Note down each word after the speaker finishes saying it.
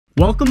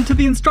Welcome to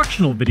the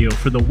instructional video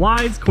for the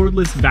Wyze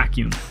Cordless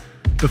Vacuum.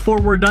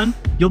 Before we're done,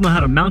 you'll know how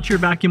to mount your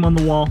vacuum on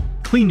the wall,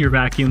 clean your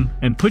vacuum,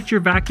 and put your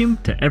vacuum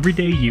to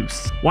everyday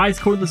use. Wyze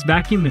Cordless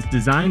Vacuum is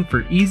designed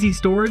for easy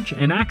storage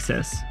and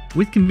access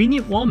with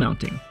convenient wall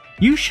mounting.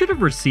 You should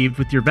have received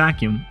with your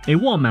vacuum a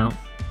wall mount,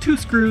 2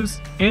 screws,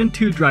 and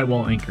 2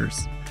 drywall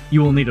anchors.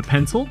 You will need a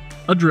pencil,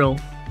 a drill,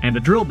 and a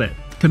drill bit.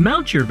 To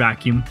mount your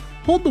vacuum,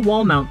 hold the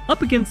wall mount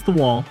up against the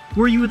wall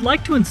where you would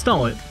like to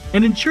install it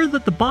and ensure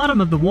that the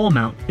bottom of the wall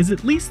mount is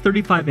at least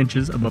 35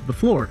 inches above the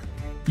floor.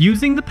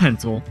 Using the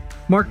pencil,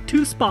 mark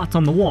 2 spots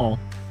on the wall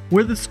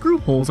where the screw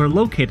holes are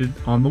located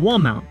on the wall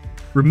mount.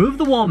 Remove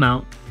the wall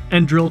mount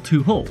and drill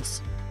 2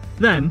 holes.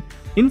 Then,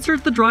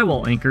 insert the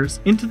drywall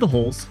anchors into the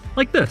holes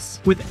like this.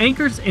 With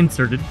anchors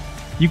inserted,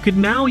 you can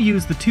now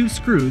use the 2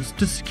 screws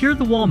to secure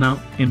the wall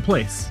mount in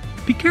place.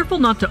 Be careful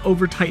not to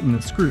over-tighten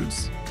the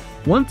screws.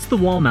 Once the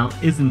wall mount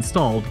is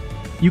installed,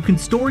 you can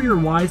store your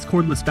Wyze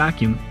Cordless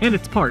Vacuum and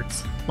its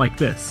parts like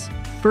this.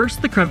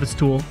 First the crevice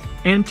tool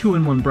and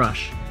 2-in-1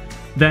 brush,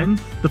 then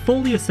the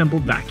fully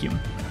assembled vacuum.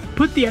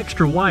 Put the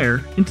extra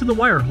wire into the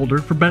wire holder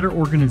for better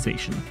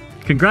organization.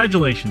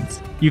 Congratulations!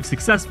 You've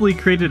successfully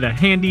created a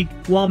handy,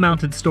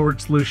 wall-mounted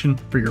storage solution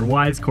for your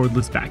Wyze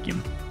Cordless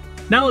Vacuum.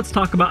 Now let's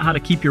talk about how to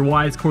keep your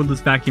Wyze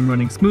Cordless Vacuum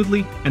running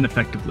smoothly and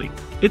effectively.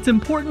 It's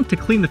important to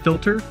clean the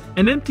filter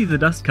and empty the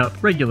dust cup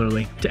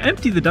regularly. To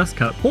empty the dust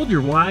cup, hold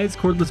your Wyze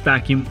Cordless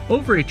Vacuum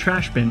over a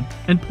trash bin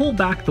and pull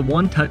back the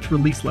one-touch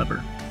release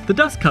lever. The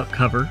dust cup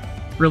cover,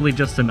 really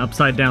just an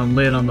upside-down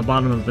lid on the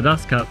bottom of the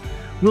dust cup,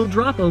 will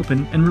drop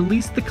open and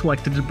release the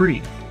collected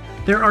debris.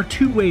 There are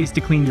 2 ways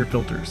to clean your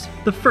filters.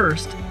 The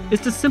first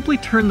is to simply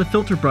turn the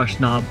filter brush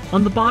knob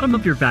on the bottom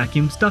of your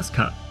vacuum's dust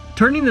cup.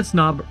 Turning this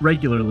knob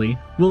regularly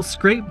will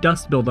scrape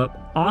dust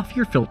buildup off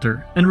your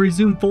filter and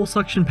resume full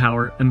suction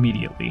power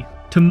immediately.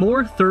 To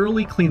more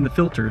thoroughly clean the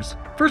filters,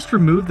 first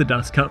remove the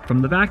dust cup from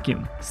the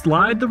vacuum.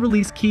 Slide the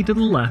release key to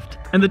the left,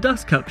 and the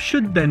dust cup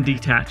should then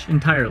detach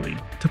entirely.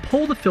 To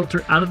pull the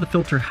filter out of the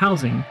filter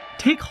housing,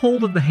 take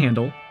hold of the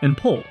handle and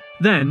pull.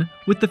 Then,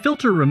 with the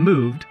filter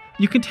removed,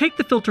 you can take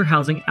the filter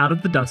housing out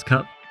of the dust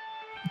cup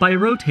by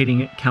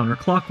rotating it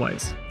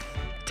counterclockwise.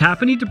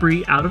 Tap any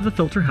debris out of the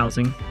filter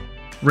housing,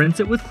 rinse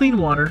it with clean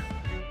water,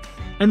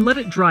 and let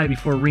it dry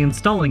before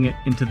reinstalling it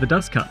into the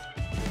dust cup.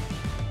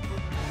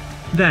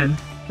 Then,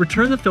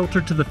 return the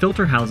filter to the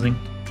filter housing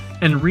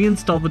and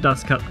reinstall the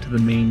dust cup to the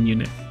main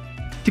unit.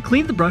 To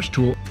clean the brush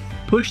tool,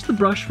 push the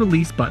brush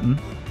release button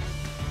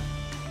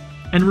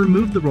and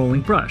remove the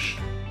rolling brush.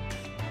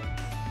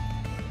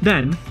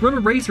 Then, run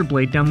a razor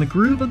blade down the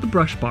groove of the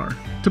brush bar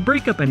to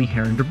break up any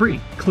hair and debris.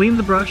 Clean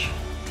the brush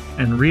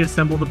and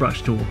reassemble the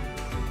brush tool.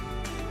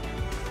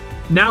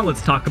 Now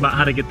let's talk about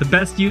how to get the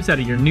best use out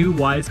of your new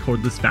Wyze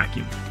Cordless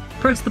Vacuum.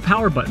 Press the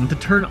power button to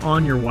turn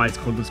on your Wyze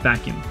Cordless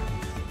Vacuum.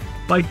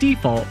 By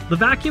default, the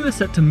vacuum is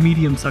set to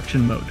medium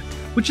suction mode,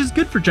 which is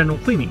good for general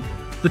cleaning.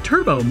 The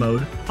turbo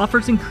mode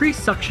offers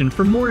increased suction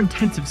for more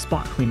intensive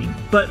spot cleaning,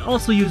 but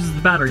also uses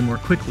the battery more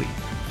quickly.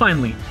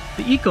 Finally,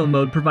 the eco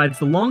mode provides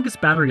the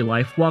longest battery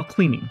life while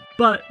cleaning,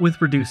 but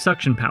with reduced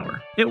suction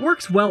power. It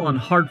works well on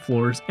hard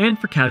floors and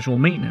for casual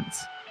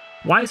maintenance.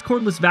 Wyze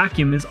Cordless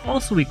Vacuum is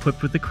also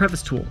equipped with a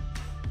crevice tool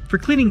for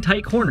cleaning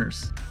tight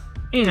corners,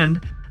 and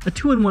a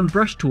 2-in-1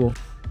 brush tool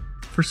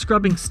for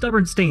scrubbing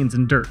stubborn stains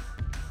and dirt.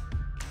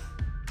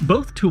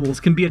 Both tools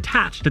can be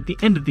attached at the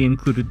end of the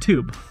included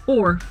tube,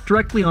 or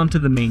directly onto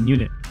the main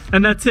unit.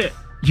 And that's it!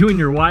 You and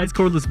your Wyze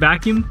Cordless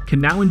Vacuum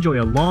can now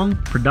enjoy a long,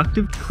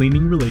 productive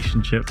cleaning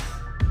relationship.